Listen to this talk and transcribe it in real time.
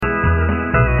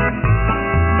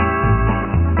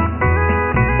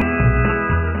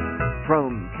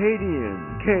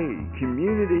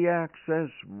Access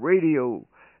Radio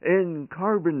in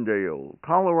Carbondale,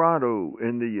 Colorado,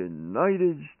 in the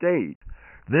United States.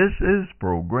 This is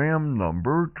program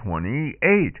number 28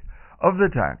 of the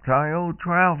Tactile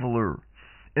Traveler,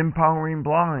 empowering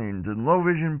blind and low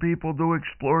vision people to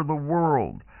explore the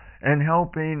world and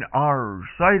helping our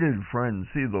sighted friends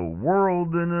see the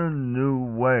world in a new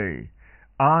way.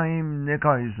 I'm Nick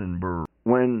Eisenberg.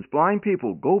 When blind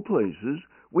people go places,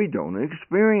 we don't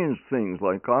experience things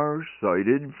like our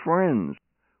sighted friends.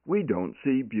 We don't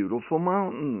see beautiful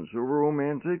mountains or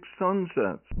romantic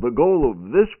sunsets. The goal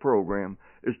of this program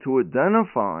is to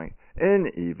identify and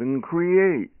even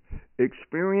create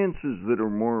experiences that are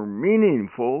more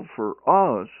meaningful for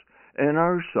us and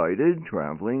our sighted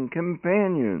traveling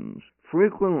companions.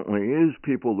 Frequently, as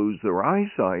people lose their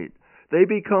eyesight, they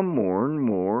become more and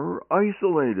more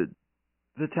isolated.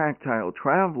 The Tactile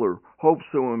Traveler hopes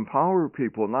to empower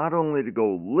people not only to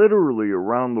go literally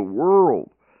around the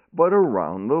world, but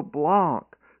around the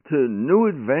block, to new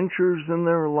adventures in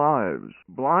their lives.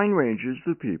 Blind ranges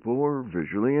to people who are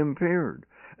visually impaired,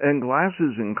 and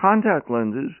glasses and contact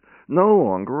lenses no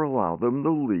longer allow them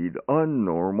to lead a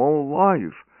normal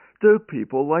life. To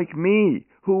people like me,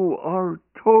 who are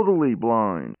totally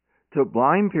blind. To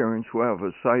blind parents who have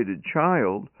a sighted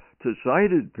child, to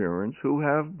sighted parents who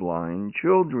have blind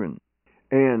children,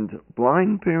 and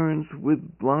blind parents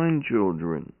with blind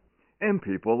children, and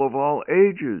people of all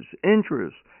ages,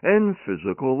 interests, and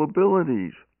physical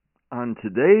abilities. On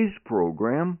today's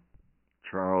program,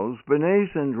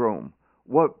 Charles-Bonnet Syndrome,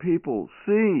 what people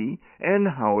see and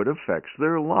how it affects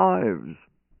their lives.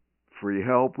 Free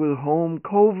help with home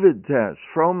COVID tests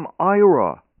from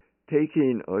Ira,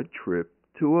 taking a trip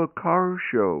to a car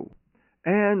show,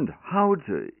 and how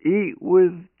to eat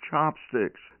with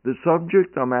chopsticks. The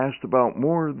subject I'm asked about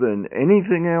more than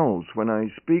anything else when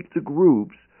I speak to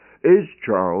groups is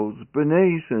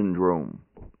Charles-Bonnet Syndrome.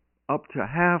 Up to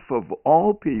half of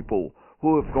all people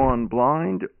who have gone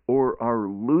blind or are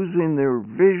losing their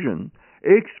vision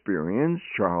experience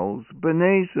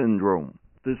Charles-Bonnet Syndrome.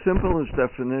 The simplest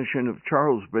definition of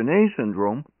Charles-Bonnet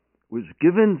Syndrome was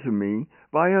given to me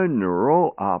by a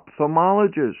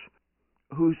neuro-ophthalmologist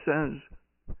who says,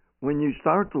 when you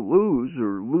start to lose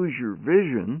your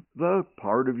vision, the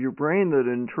part of your brain that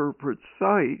interprets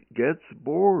sight gets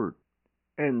bored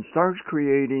and starts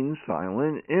creating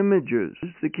silent images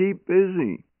to keep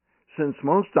busy. Since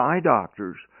most eye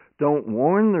doctors don't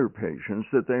warn their patients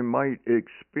that they might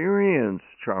experience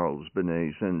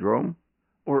Charles-Bonnet Syndrome,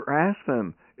 or ask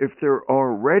them if they're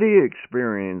already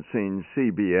experiencing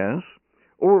CBS,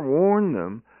 or warn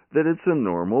them that it's a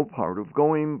normal part of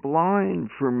going blind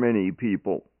for many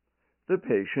people. The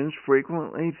patients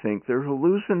frequently think they're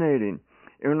hallucinating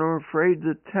and are afraid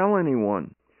to tell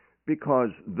anyone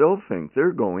because they'll think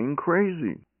they're going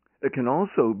crazy. It can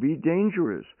also be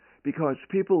dangerous because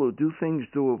people who do things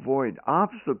to avoid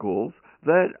obstacles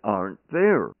that aren't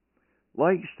there,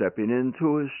 like stepping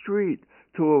into a street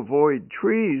to avoid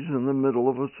trees in the middle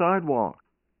of a sidewalk,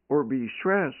 or be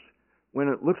stressed when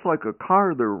it looks like a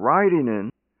car they're riding in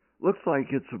looks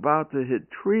like it's about to hit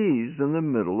trees in the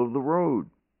middle of the road.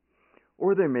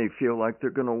 Or they may feel like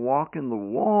they're going to walk in the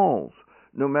walls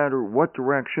no matter what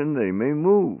direction they may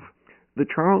move. The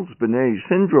Charles-Bonnet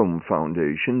Syndrome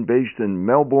Foundation, based in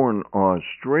Melbourne,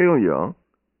 Australia,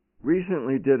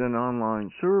 recently did an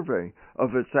online survey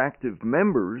of its active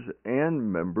members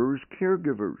and members'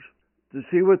 caregivers to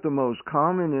see what the most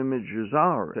common images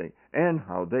are and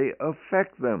how they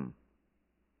affect them.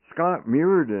 Scott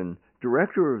Mirrodin,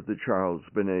 director of the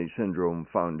Charles-Bonnet Syndrome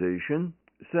Foundation,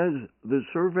 says the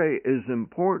survey is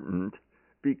important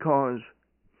because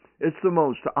it's the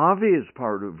most obvious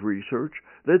part of research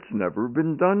that's never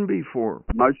been done before.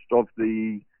 Most of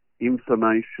the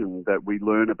information that we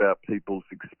learn about people's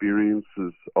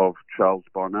experiences of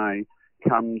Charles-Bonnet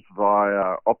comes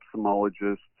via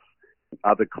ophthalmologists,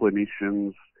 other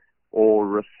clinicians, or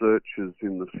researchers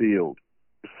in the field.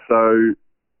 So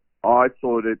I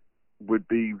thought it would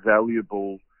be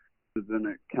valuable than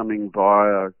it coming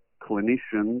via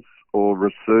clinicians or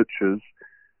researchers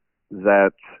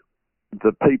that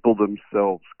the people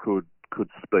themselves could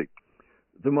speak.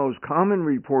 The most common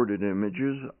reported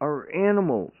images are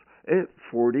animals at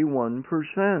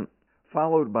 41%,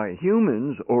 followed by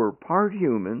humans or part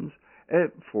humans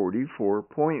at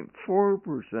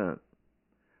 44.4%.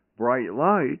 Bright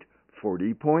light,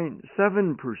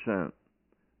 40.7%.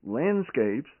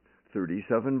 Landscapes,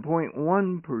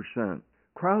 37.1%.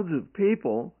 Crowds of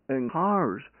people and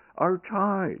cars are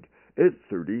tied at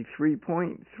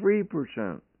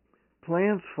 33.3%.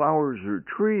 Plants, flowers, or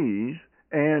trees,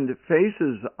 and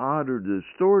faces odd or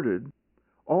distorted,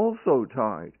 also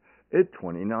tied at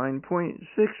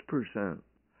 29.6%,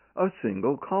 a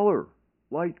single color,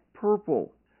 light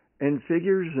purple, and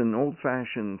figures in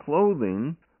old-fashioned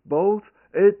clothing, both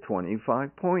at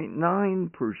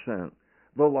 25.9%.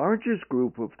 The largest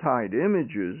group of tied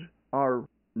images are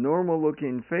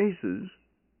normal-looking faces,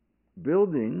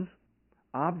 buildings,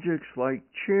 objects like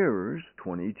chairs,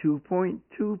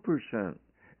 22.2%,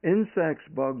 insects,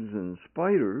 bugs, and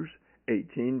spiders,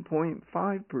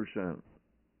 18.5%,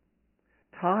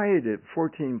 tied at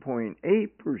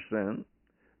 14.8%,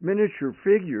 miniature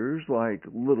figures like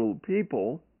little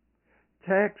people,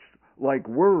 text like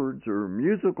words or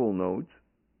musical notes,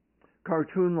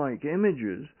 cartoon-like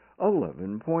images,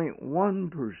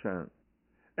 11.1%,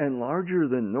 and larger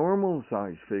than normal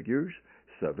size figures,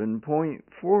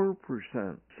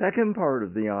 7.4%. Second part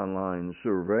of the online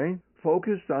survey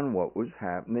focused on what was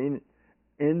happening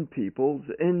in people's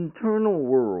internal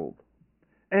world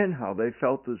and how they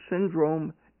felt the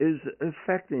syndrome is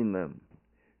affecting them.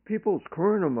 People's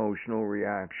current emotional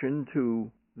reaction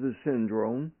to the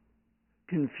syndrome,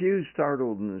 confused,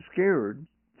 startled, and scared,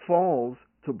 falls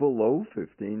to below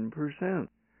 15%.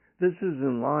 This is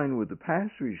in line with the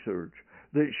past research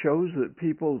that shows that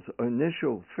people's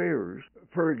initial fears,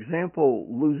 for example,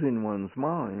 losing one's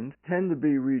mind, tend to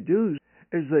be reduced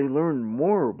as they learn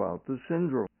more about the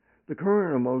syndrome. The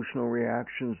current emotional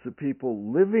reactions to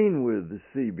people living with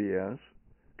CBS: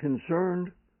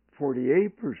 concerned,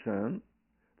 48%,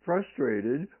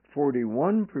 frustrated,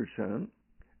 41%,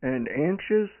 and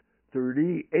anxious,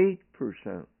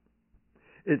 38%.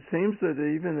 It seems that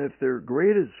even if their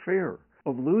greatest fear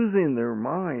of losing their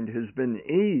mind has been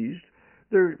eased,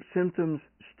 their symptoms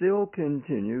still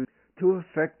continue to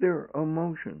affect their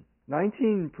emotion.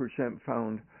 19%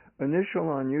 found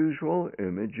initial unusual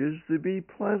images to be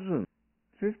pleasant.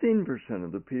 15%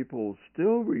 of the people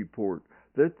still report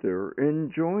that they're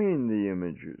enjoying the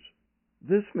images.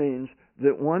 This means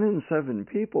that 1 in 7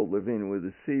 people living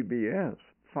with CBS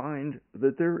find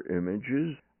that their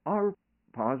images are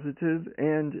positive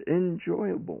and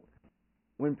enjoyable.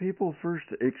 When people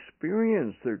first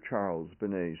experienced their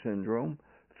Charles-Bonnet syndrome,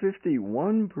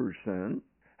 51%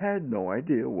 had no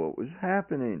idea what was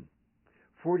happening.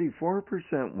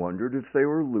 44% wondered if they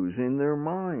were losing their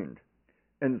mind.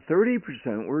 And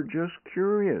 30% were just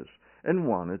curious and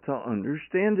wanted to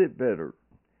understand it better.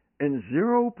 And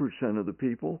 0% of the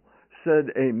people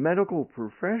said a medical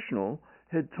professional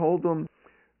had told them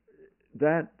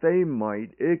that they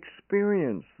might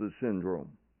experience the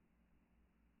syndrome.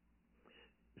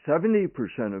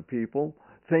 70% of people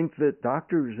think that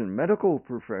doctors and medical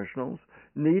professionals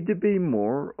need to be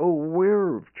more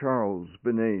aware of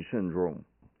Charles-Bonnet syndrome.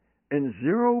 And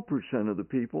 0% of the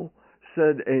people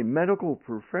said a medical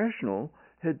professional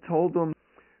had told them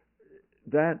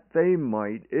that they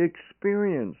might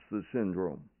experience the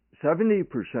syndrome.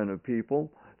 70% of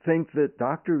people think that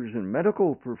doctors and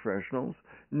medical professionals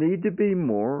need to be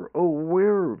more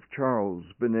aware of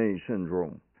Charles-Bonnet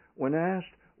syndrome. When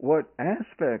asked what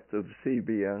aspect of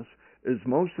CBS is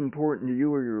most important to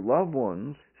you or your loved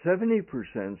ones,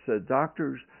 70% said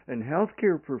doctors and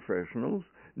healthcare professionals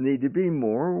need to be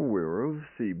more aware of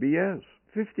CBS.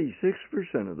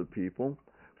 56% of the people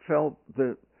felt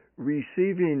that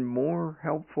receiving more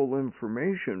helpful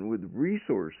information with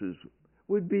resources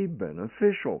would be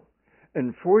beneficial.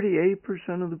 And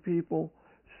 48% of the people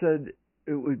said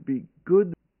it would be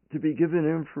good to be given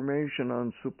information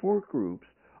on support groups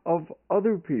of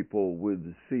other people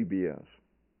with CBS.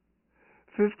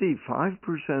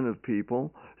 55% of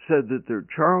people said that their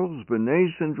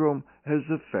Charles-Bonnet syndrome has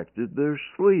affected their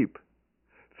sleep.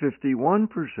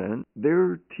 51%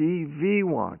 their TV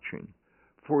watching.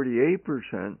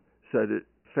 48% said it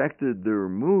affected their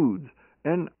moods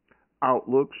and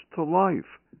outlooks to life.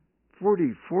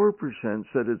 44%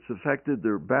 said it's affected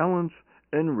their balance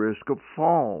and risk of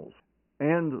falls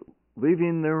and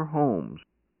leaving their homes.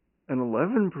 And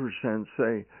 11%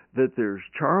 say that their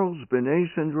Charles-Bonnet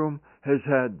syndrome has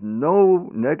had no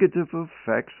negative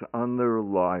effects on their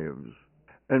lives.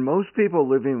 And most people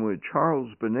living with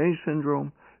Charles-Bonnet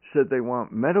syndrome said they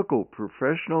want medical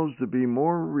professionals to be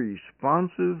more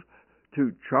responsive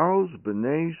to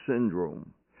Charles-Bonnet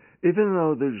syndrome. Even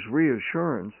though there's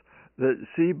reassurance that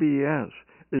CBS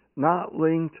is not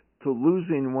linked to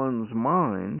losing one's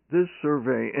mind, this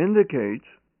survey indicates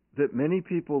that many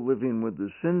people living with the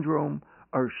syndrome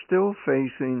are still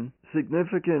facing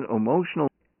significant emotional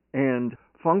and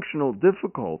functional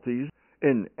difficulties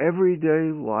in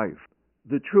everyday life.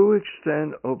 The true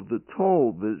extent of the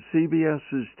toll that CBS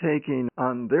is taking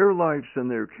on their lives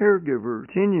and their caregiver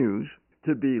continues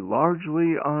to be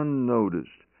largely unnoticed.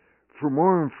 For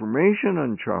more information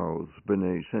on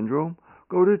Charles-Bonnet syndrome,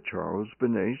 go to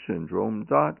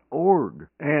charlesbonnetsyndrome.org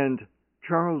and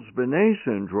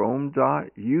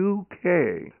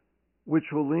charlesbonnetsyndrome.uk, which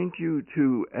will link you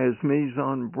to Esme's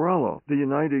Umbrella, the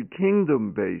United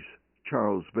Kingdom-based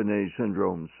Charles Bonnet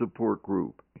Syndrome support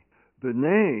group.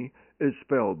 Bonnet is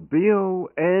spelled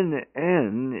B-O-N-N-E-T.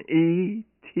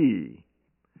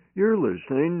 You're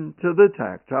listening to The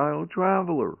Tactile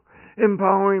Traveler,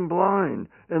 empowering blind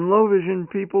and low-vision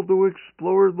people to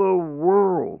explore the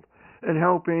world and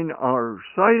helping our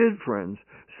sighted friends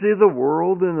see the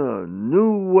world in a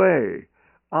new way.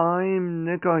 I'm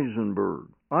Nick Eisenberg.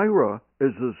 Aira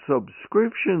is a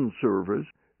subscription service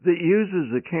that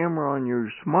uses a camera on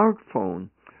your smartphone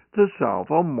to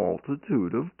solve a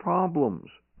multitude of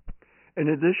problems. In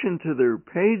addition to their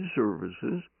paid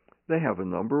services, they have a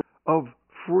number of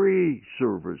free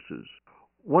services.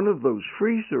 One of those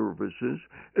free services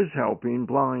is helping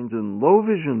blind and low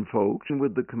vision folks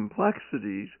with the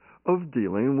complexities of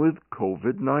dealing with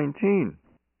COVID-19.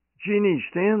 Jeannie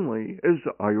Stanley is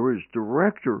Aira's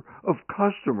Director of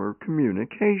Customer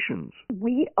Communications.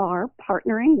 We are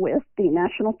partnering with the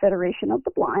National Federation of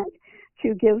the Blind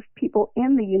to give people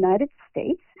in the United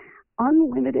States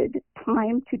unlimited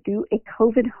time to do a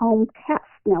COVID home test.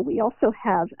 Now, we also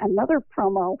have another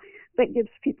promo that gives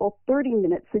people 30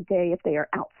 minutes a day if they are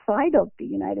outside of the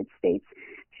United States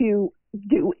to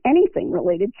do anything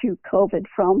related to COVID,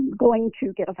 from going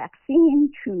to get a vaccine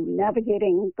to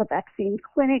navigating the vaccine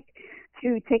clinic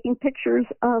to taking pictures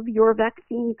of your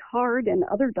vaccine card and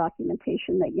other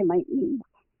documentation that you might need.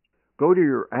 Go to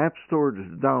your app store to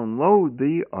download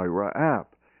the Aira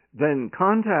app. Then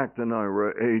contact an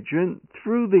Aira agent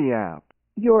through the app.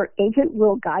 Your agent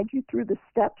will guide you through the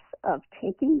steps of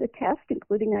taking the test,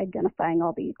 including identifying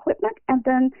all the equipment, and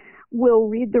then will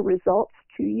read the results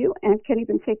to you and can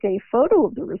even take a photo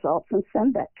of the results and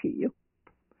send that to you.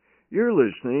 You're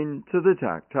listening to The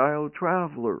Tactile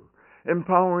Traveler,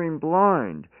 empowering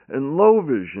blind and low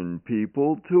vision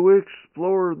people to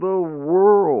explore the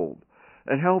world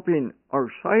and helping our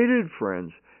sighted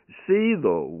friends see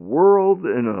the world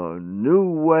in a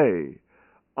new way.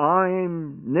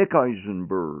 I'm Nick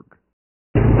Eisenberg.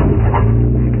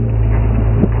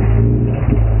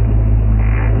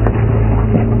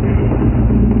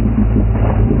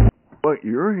 What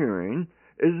you're hearing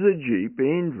is a Jeep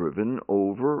being driven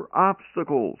over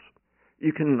obstacles.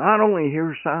 You can not only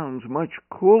hear sounds much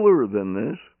cooler than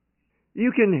this,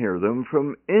 you can hear them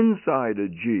from inside a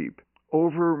Jeep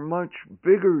over much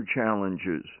bigger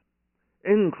challenges,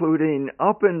 including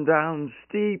up and down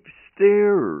steep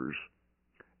stairs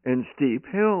and steep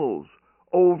hills,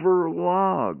 over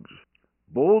logs,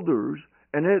 boulders,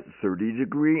 and at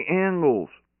 30-degree angles.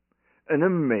 An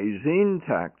amazing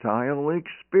tactile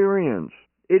experience.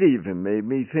 It even made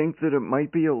me think that it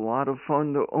might be a lot of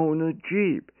fun to own a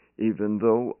Jeep, even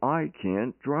though I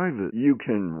can't drive it. You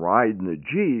can ride in the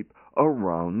Jeep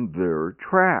around their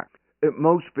track at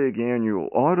most big annual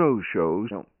auto shows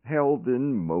held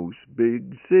in most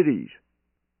big cities.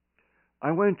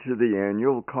 I went to the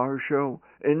annual car show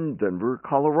in Denver,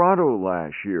 Colorado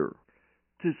last year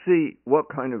to see what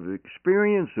kind of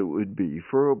experience it would be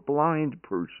for a blind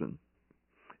person.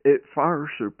 It far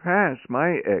surpassed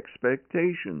my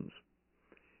expectations,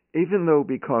 even though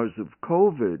because of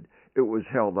COVID it was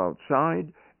held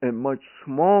outside and much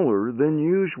smaller than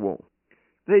usual.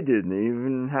 They didn't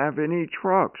even have any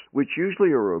trucks, which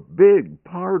usually are a big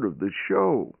part of the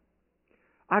show.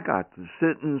 I got to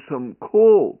sit in some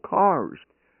cool cars,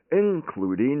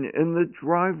 including in the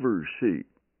driver's seat.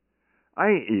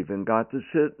 I even got to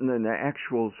sit in an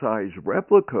actual size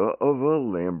replica of a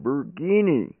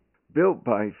Lamborghini, built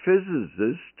by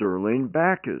physicist Sterling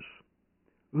Backus,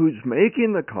 who's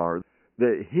making the car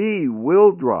that he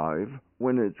will drive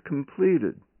when it's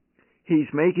completed.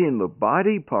 He's making the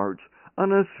body parts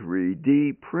on a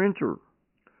 3D printer,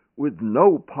 with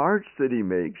no parts that he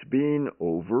makes being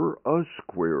over a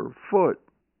square foot.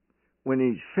 When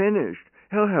he's finished,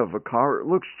 he'll have a car that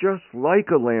looks just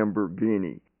like a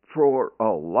Lamborghini for a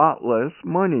lot less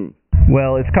money.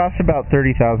 Well, it's cost about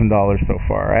 $30,000 so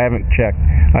far. I haven't kept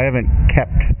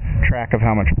track of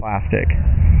how much plastic,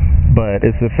 but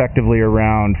it's effectively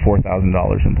around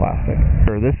 $4,000 in plastic.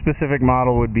 This specific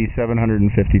model would be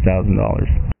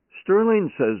 $750,000. Sterling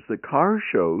says the car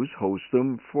shows host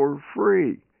them for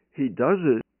free. He does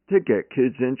it to get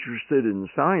kids interested in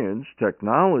science,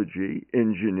 technology,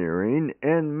 engineering,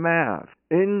 and math,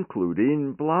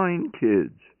 including blind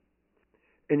kids.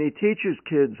 And he teaches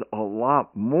kids a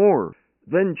lot more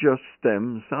than just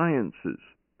STEM sciences.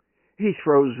 He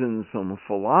throws in some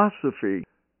philosophy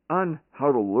on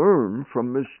how to learn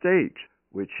from mistakes,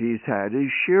 which he's had his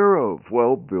share of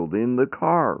while building the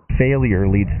car. Failure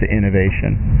leads to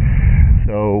innovation.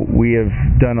 So we have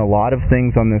done a lot of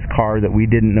things on this car that we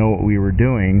didn't know what we were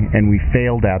doing, and we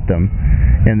failed at them.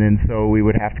 And then so we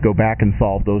would have to go back and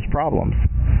solve those problems.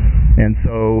 And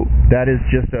so that is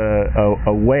just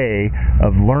a way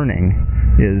of learning,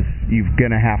 is you're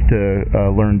going to have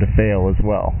to learn to fail as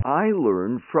well. I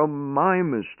learned from my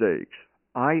mistakes.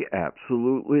 I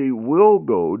absolutely will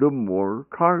go to more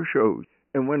car shows.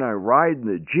 And when I ride in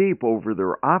the Jeep over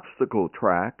their obstacle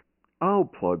track, I'll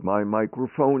plug my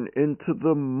microphone into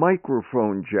the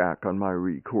microphone jack on my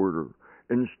recorder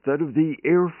instead of the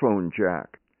earphone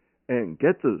jack and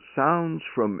get the sounds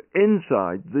from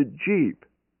inside the Jeep.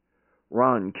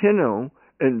 Ron Kinno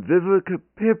and Vivica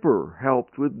Pipper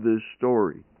helped with this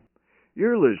story.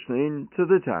 You're listening to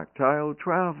The Tactile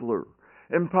Traveler,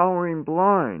 empowering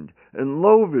blind and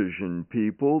low vision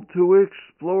people to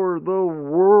explore the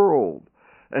world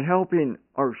and helping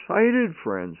our sighted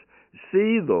friends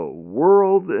see the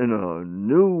world in a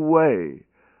new way.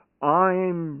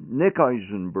 I'm Nick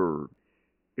Eisenberg.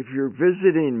 If you're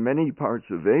visiting many parts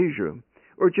of Asia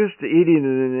or just eating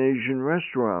in an Asian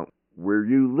restaurant where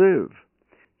you live,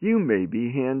 you may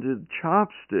be handed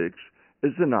chopsticks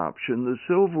as an option to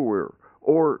silverware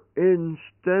or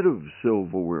instead of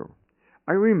silverware.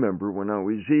 I remember when I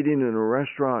was eating in a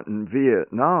restaurant in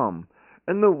Vietnam,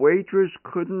 and the waitress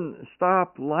couldn't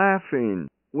stop laughing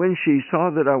when she saw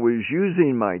that I was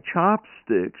using my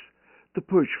chopsticks to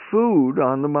push food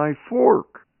onto my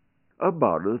fork.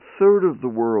 About a third of the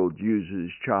world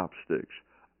uses chopsticks.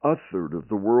 A third of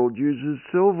the world uses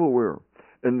silverware.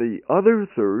 And the other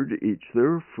third eats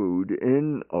their food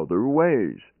in other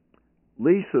ways.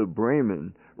 Lisa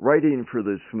Brayman, writing for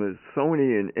the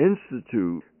Smithsonian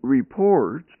Institute,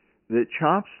 reports that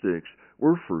chopsticks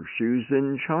were first used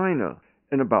in China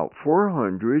in about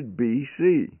 400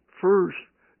 BC, first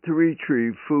to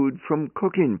retrieve food from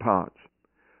cooking pots.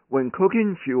 When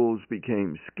cooking fuels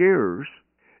became scarce,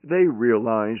 they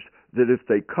realized that if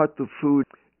they cut the food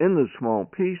into small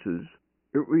pieces,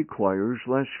 it requires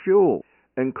less fuel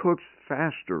and cooks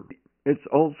faster. It's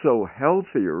also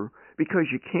healthier because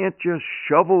you can't just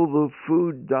shovel the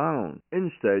food down.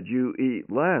 Instead, you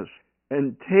eat less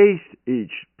and taste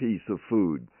each piece of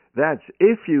food. That's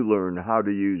if you learn how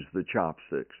to use the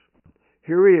chopsticks.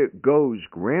 Harriet Goh's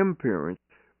grandparents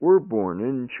were born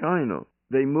in China.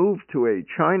 They moved to a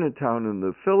Chinatown in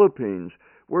the Philippines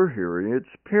where Harriet's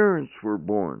parents were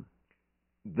born.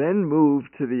 Then moved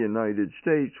to the United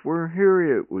States where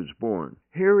Harriet was born.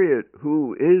 Harriet,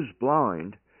 who is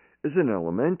blind, is an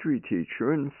elementary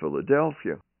teacher in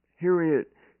Philadelphia.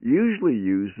 Harriet usually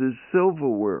uses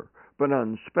silverware, but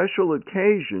on special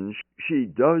occasions she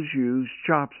does use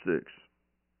chopsticks.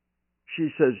 She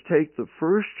says take the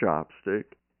first chopstick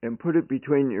and put it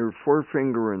between your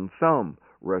forefinger and thumb,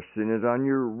 resting it on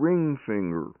your ring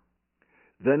finger.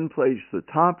 Then place the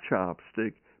top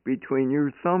chopstick between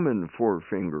your thumb and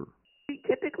forefinger. You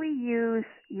typically use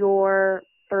your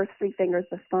first three fingers,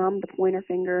 the thumb, the pointer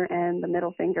finger, and the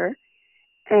middle finger.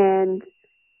 And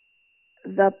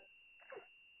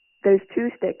there's two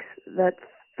sticks. That's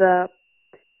the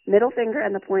middle finger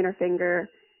and the pointer finger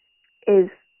is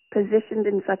positioned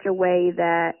in such a way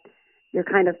that you're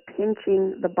kind of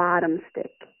pinching the bottom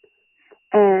stick.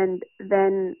 And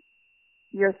then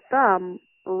your thumb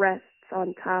rests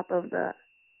on top of the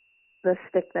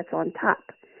stick that's on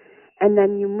top. And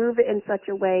then you move it in such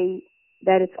a way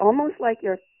that it's almost like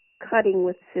you're cutting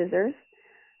with scissors,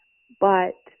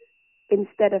 but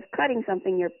instead of cutting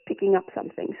something, you're picking up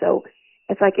something. So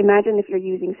it's like, imagine if you're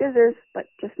using scissors, but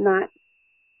just not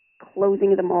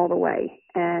closing them all the way.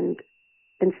 And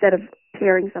instead of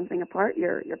tearing something apart,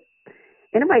 you're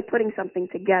in a way putting something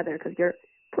together, because you're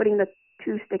putting the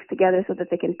two sticks together so that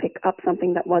they can pick up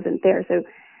something that wasn't there. So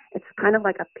it's kind of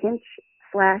like a pinch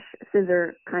 /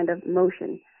 scissor kind of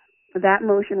motion. That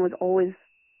motion was always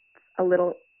a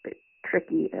little bit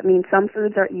tricky. I mean, some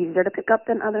foods are easier to pick up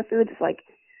than other foods, like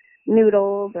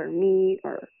noodles or meat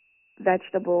or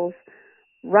vegetables.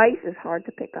 Rice is hard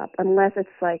to pick up unless it's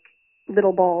like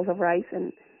little balls of rice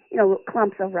and,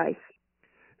 clumps of rice.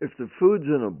 If the food's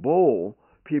in a bowl,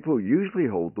 people usually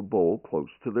hold the bowl close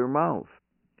to their mouth.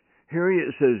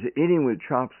 Harriet says eating with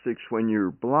chopsticks when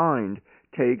you're blind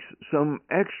takes some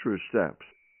extra steps.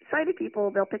 Sighted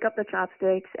people, they'll pick up the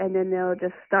chopsticks and then they'll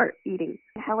just start eating.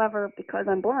 However, because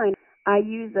I'm blind, I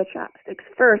use the chopsticks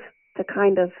first to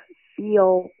kind of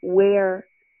feel where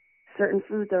certain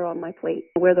foods are on my plate,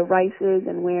 where the rice is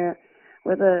and where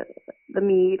the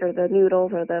meat or the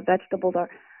noodles or the vegetables are.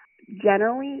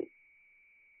 Generally,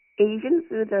 Asian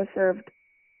foods are served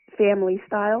family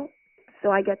style, so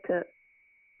I get to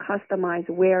customize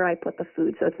where I put the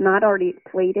food. So it's not already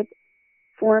plated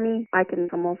for me. I can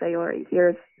almost say, all right,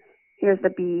 here's the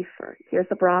beef, or here's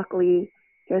the broccoli,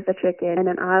 here's the chicken, and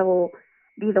then I will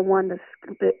be the one to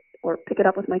scoop it or pick it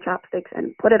up with my chopsticks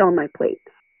and put it on my plate.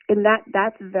 And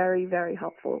that's very, very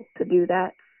helpful to do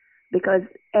that, because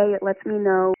A, it lets me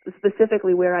know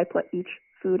specifically where I put each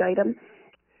food item.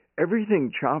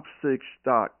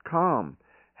 EverythingChopsticks.com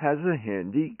has a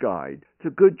handy guide to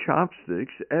good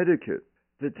chopsticks etiquette.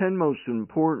 The 10 most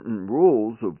important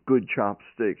rules of good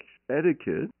chopsticks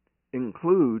etiquette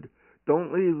include: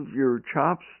 don't leave your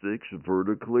chopsticks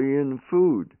vertically in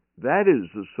food. That is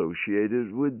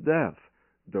associated with death.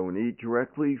 Don't eat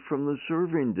directly from the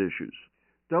serving dishes.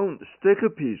 Don't stick a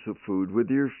piece of food with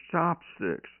your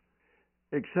chopsticks.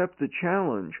 Accept the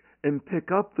challenge and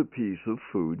pick up the piece of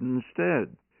food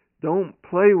instead. Don't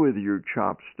play with your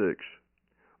chopsticks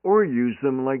or use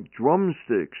them like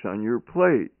drumsticks on your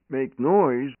plate. Make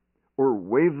noise or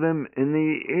wave them in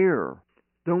the air.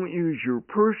 Don't use your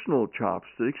personal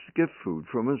chopsticks to get food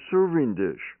from a serving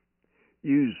dish.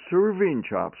 Use serving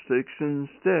chopsticks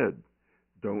instead.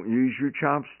 Don't use your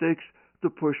chopsticks to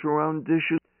push around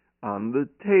dishes on the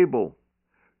table.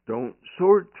 Don't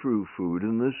sort through food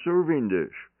in the serving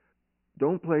dish.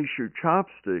 Don't place your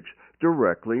chopsticks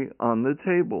directly on the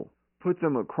table. Put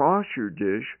them across your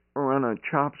dish or on a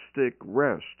chopstick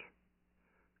rest.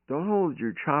 Don't hold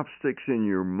your chopsticks in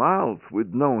your mouth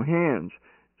with no hands,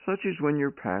 such as when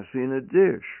you're passing a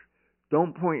dish.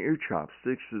 Don't point your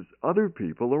chopsticks at other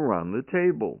people around the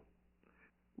table.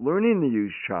 Learning to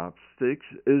use chopsticks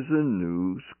is a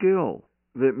new skill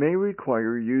that may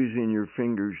require using your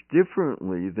fingers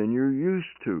differently than you're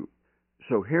used to.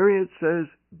 So Harriet says,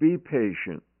 be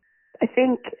patient. I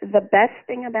think the best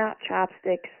thing about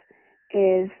chopsticks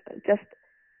is just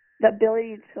the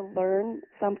ability to learn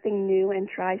something new and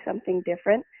try something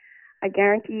different. I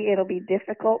guarantee it'll be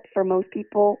difficult for most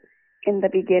people in the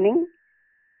beginning,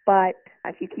 but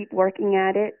if you keep working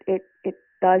at it, it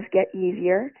does get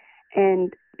easier.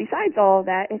 And besides all of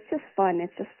that, it's just fun.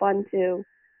 It's just fun to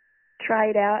try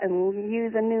it out and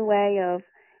use a new way of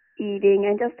eating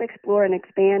and just explore and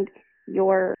expand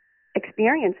your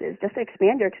experiences. Just to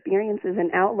expand your experiences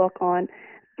and outlook on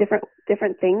different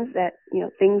things, that,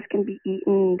 things can be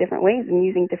eaten in different ways and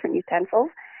using different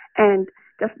utensils, and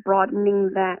just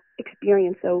broadening that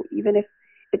experience. So even if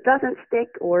it doesn't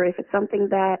stick, or if it's something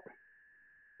that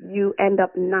you end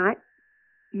up not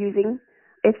using,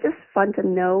 it's just fun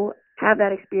to have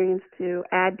that experience to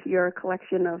add to your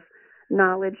collection of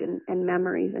knowledge and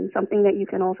memories. And something that you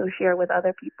can also share with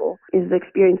other people is the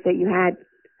experience that you had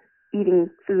eating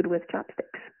food with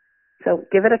chopsticks. So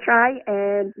give it a try,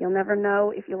 and you'll never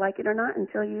know if you like it or not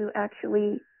until you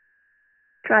actually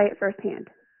try it firsthand.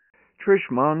 Trish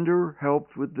Monder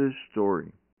helped with this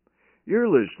story. You're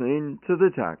listening to The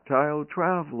Tactile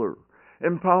Traveler,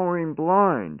 empowering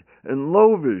blind and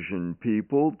low vision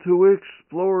people to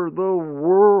explore the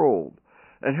world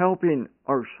and helping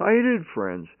our sighted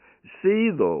friends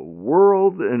see the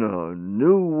world in a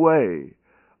new way.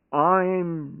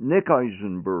 I'm Nick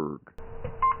Eisenberg.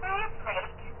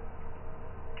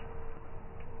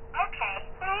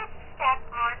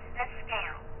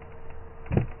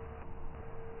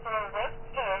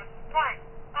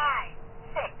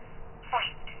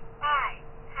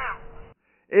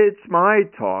 It's my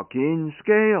talking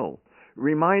scale,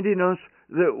 reminding us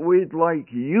that we'd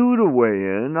like you to weigh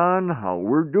in on how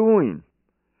we're doing.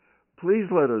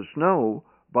 Please let us know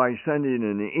by sending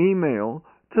an email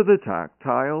to the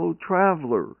Tactile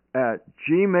Traveler at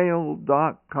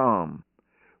gmail.com.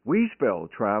 We spell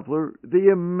traveler the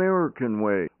American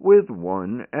way with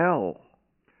one L.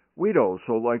 We'd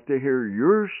also like to hear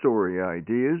your story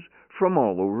ideas from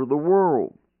all over the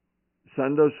world.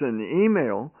 Send us an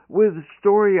email with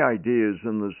story ideas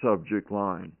in the subject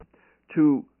line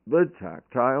to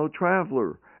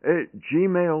thetactiletraveler at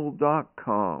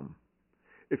gmail.com.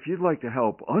 If you'd like to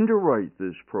help underwrite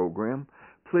this program,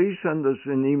 please send us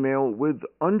an email with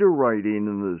underwriting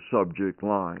in the subject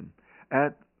line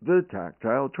at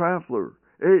thetactiletraveler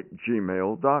at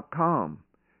gmail.com.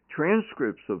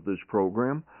 Transcripts of this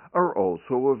program are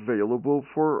also available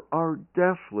for our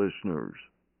deaf listeners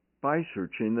by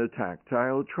searching the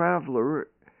Tactile Traveler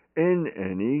in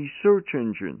any search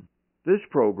engine. This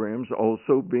program's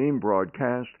also being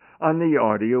broadcast on the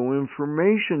Audio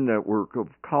Information Network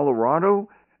of Colorado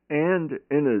and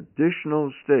in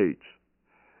additional states.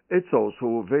 It's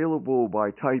also available by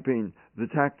typing the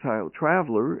Tactile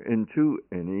Traveler into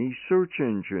any search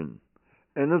engine,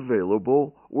 and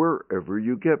available wherever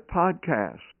you get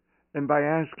podcasts, and by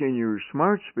asking your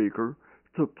smart speaker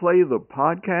to play the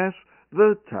podcast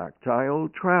The Tactile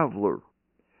Traveler.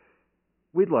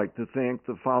 We'd like to thank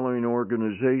the following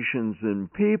organizations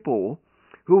and people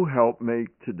who help make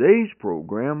today's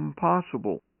program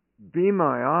possible. Be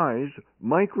My Eyes,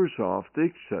 Microsoft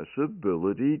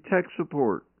Accessibility Tech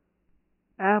Support.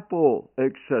 Apple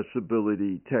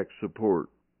Accessibility Tech Support.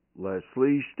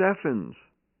 Leslie Steffens,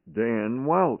 Dan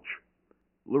Welch,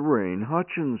 Lorraine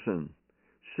Hutchinson,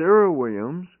 Sarah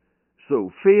Williams,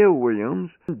 Sophia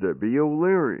Williams, Debbie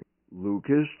O'Leary,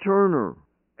 Lucas Turner,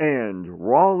 and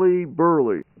Raleigh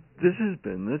Burley. This has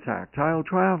been the Tactile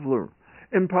Traveler,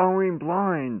 empowering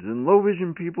blind and low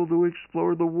vision people to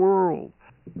explore the world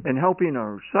and helping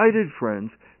our sighted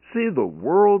friends see the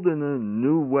world in a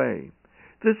new way.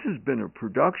 This has been a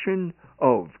production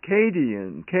of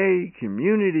KDNK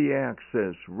Community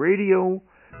Access Radio,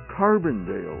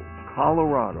 Carbondale,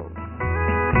 Colorado.